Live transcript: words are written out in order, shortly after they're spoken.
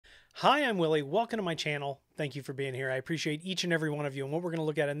Hi, I'm Willie. Welcome to my channel. Thank you for being here. I appreciate each and every one of you. And what we're going to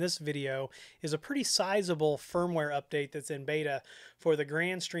look at in this video is a pretty sizable firmware update that's in beta for the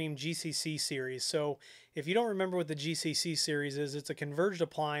Grandstream GCC series. So if you don't remember what the GCC series is, it's a converged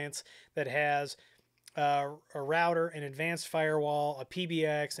appliance that has a router, an advanced firewall, a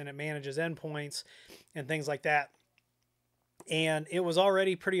PBX, and it manages endpoints and things like that. And it was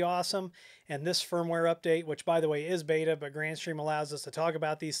already pretty awesome. And this firmware update, which by the way is beta, but Grandstream allows us to talk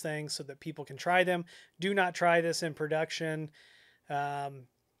about these things so that people can try them. Do not try this in production. And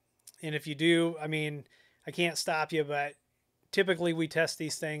if you do, I mean, I can't stop you, but typically we test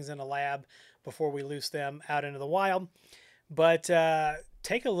these things in a lab before we loose them out into the wild. But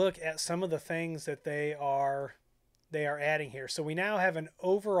take a look at some of the things that they are adding here. So we now have an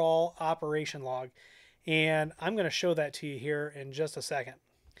overall operation log. And I'm going to show that to you here in just a second.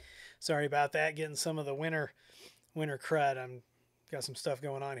 Sorry about that, getting some of the winter crud. I'm got some stuff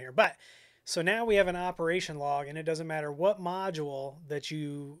going on here. But so now we have an operation log, and it doesn't matter what module that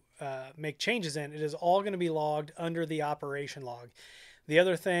you make changes in, it is all going to be logged under the operation log. The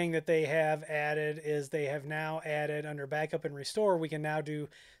other thing that they have added is they have now added under backup and restore, we can now do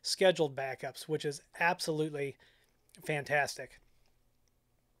scheduled backups, which is absolutely fantastic.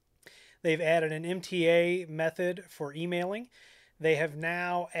 They've added an MTA method for emailing. They have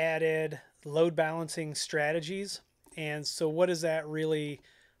now added load balancing strategies. And so what does that really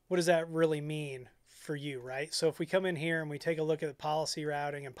mean for you, right? So if we come in here and we take a look at policy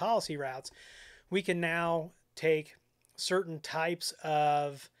routing and policy routes, we can now take certain types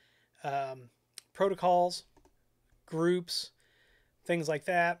of protocols, groups, things like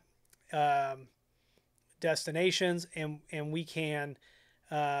that, destinations, and we can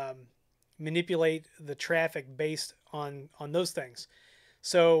manipulate the traffic based on those things.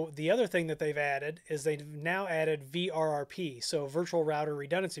 So the other thing that they've added is they've now added VRRP, so Virtual Router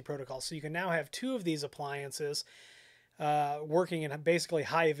Redundancy Protocol. So you can now have two of these appliances working in basically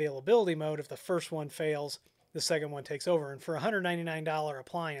high availability mode. If the first one fails, the second one takes over. And for a $199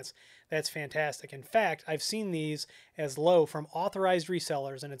 appliance, that's fantastic. In fact, I've seen these as low from authorized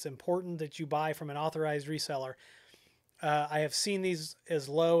resellers, and it's important that you buy from an authorized reseller. I have seen these as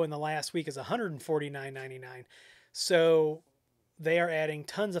low in the last week as $149.99. So they are adding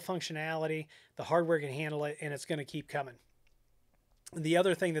tons of functionality. The hardware can handle it, and it's going to keep coming. The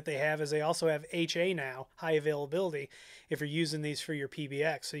other thing that they have is they also have HA now, high availability, if you're using these for your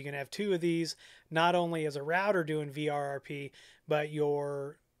PBX. So you can have two of these, not only as a router doing VRRP, but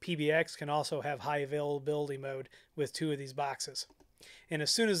your PBX can also have high availability mode with two of these boxes. And as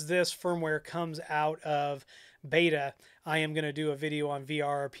soon as this firmware comes out of beta, I am going to do a video on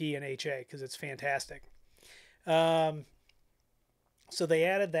VRRP and HA because it's fantastic. So they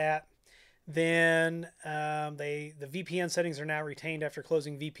added that. Then the VPN settings are now retained after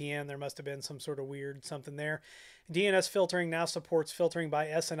closing VPN. There must have been some sort of weird something there. DNS filtering now supports filtering by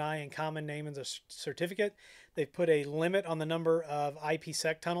SNI and common name and certificate. They've put a limit on the number of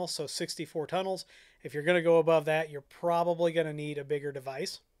IPsec tunnels, so 64 tunnels. If you're going to go above that, you're probably going to need a bigger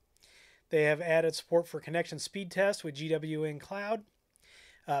device. They have added support for connection speed test with GWN Cloud.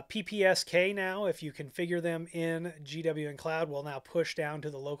 PPSK now, if you configure them in GWN Cloud, will now push down to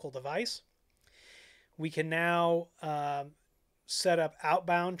the local device. We can now set up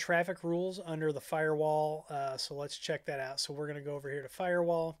outbound traffic rules under the firewall. So let's check that out. So we're going to go over here to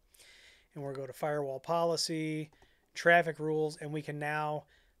firewall, and we'll go to firewall policy, traffic rules, and we can now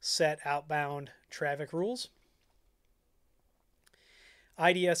set outbound traffic rules.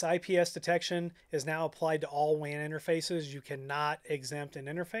 IDS IPS detection is now applied to all WAN interfaces. You cannot exempt an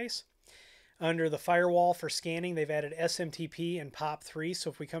interface. Under the firewall for scanning, they've added SMTP and POP3. So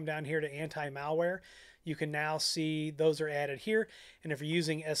if we come down here to anti-malware, you can now see those are added here. And if you're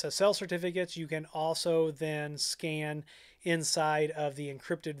using SSL certificates, you can also then scan inside of the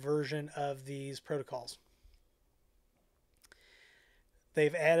encrypted version of these protocols.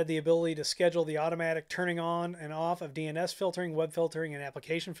 They've added the ability to schedule the automatic turning on and off of DNS filtering, web filtering, and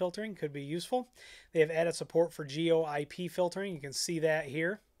application filtering. Could be useful. They have added support for GeoIP filtering. You can see that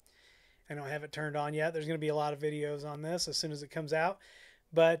here. I don't have it turned on yet. There's going to be a lot of videos on this as soon as it comes out.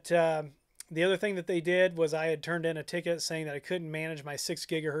 But the other thing that they did was I had turned in a ticket saying that I couldn't manage my 6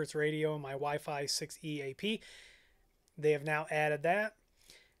 gigahertz radio and my Wi-Fi 6E AP. They have now added that.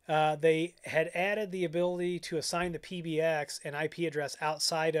 They had added the ability to assign the PBX an IP address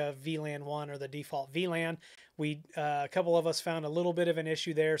outside of VLAN 1 or the default VLAN. A couple of us found a little bit of an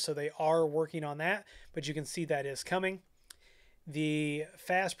issue there, so they are working on that, but you can see that is coming. The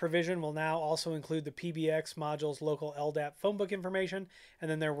fast provision will now also include the PBX module's local LDAP phone book information,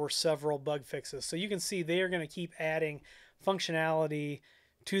 and then there were several bug fixes. So you can see they are going to keep adding functionality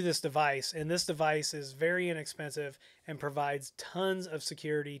to this device, and this device is very inexpensive and provides tons of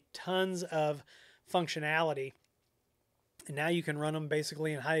security, tons of functionality, and now you can run them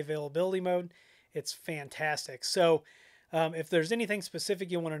basically in high availability mode. It's fantastic. So if there's anything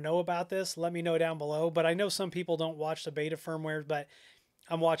specific you want to know about this, let me know down below. But I know some people don't watch the beta firmware, but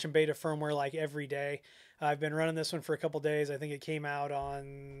I'm watching beta firmware like every day. I've been running this one for a couple days. I think it came out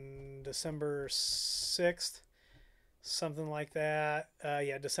on December 6th, something like that.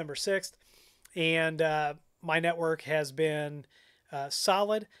 Yeah, December 6th. And my network has been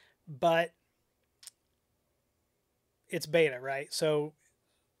solid, but it's beta, right? So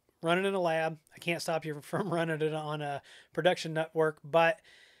running in a lab, I can't stop you from running it on a production network, but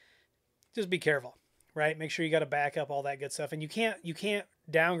just be careful, right? Make sure you got a backup, all that good stuff. And you can't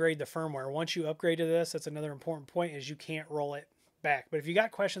downgrade the firmware. Once you upgrade to this, that's another important point, is you can't roll it back. But if you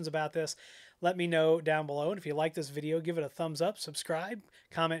got questions about this, let me know down below. And if you like this video, give it a thumbs up, subscribe,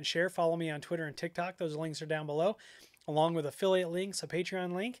 comment, and share. Follow me on Twitter and TikTok. Those links are down below, along with affiliate links, a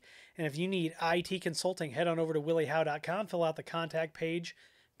Patreon link. And if you need IT consulting, head on over to williehowe.com, fill out the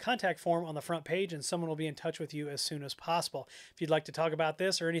contact form on the front page, and someone will be in touch with you as soon as possible. If you'd like to talk about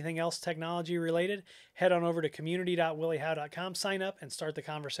this or anything else technology related, head on over to community.williehowe.com, sign up, and start the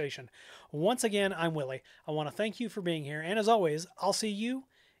conversation. Once again, I'm Willie. I want to thank you for being here, and as always, I'll see you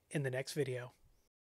in the next video.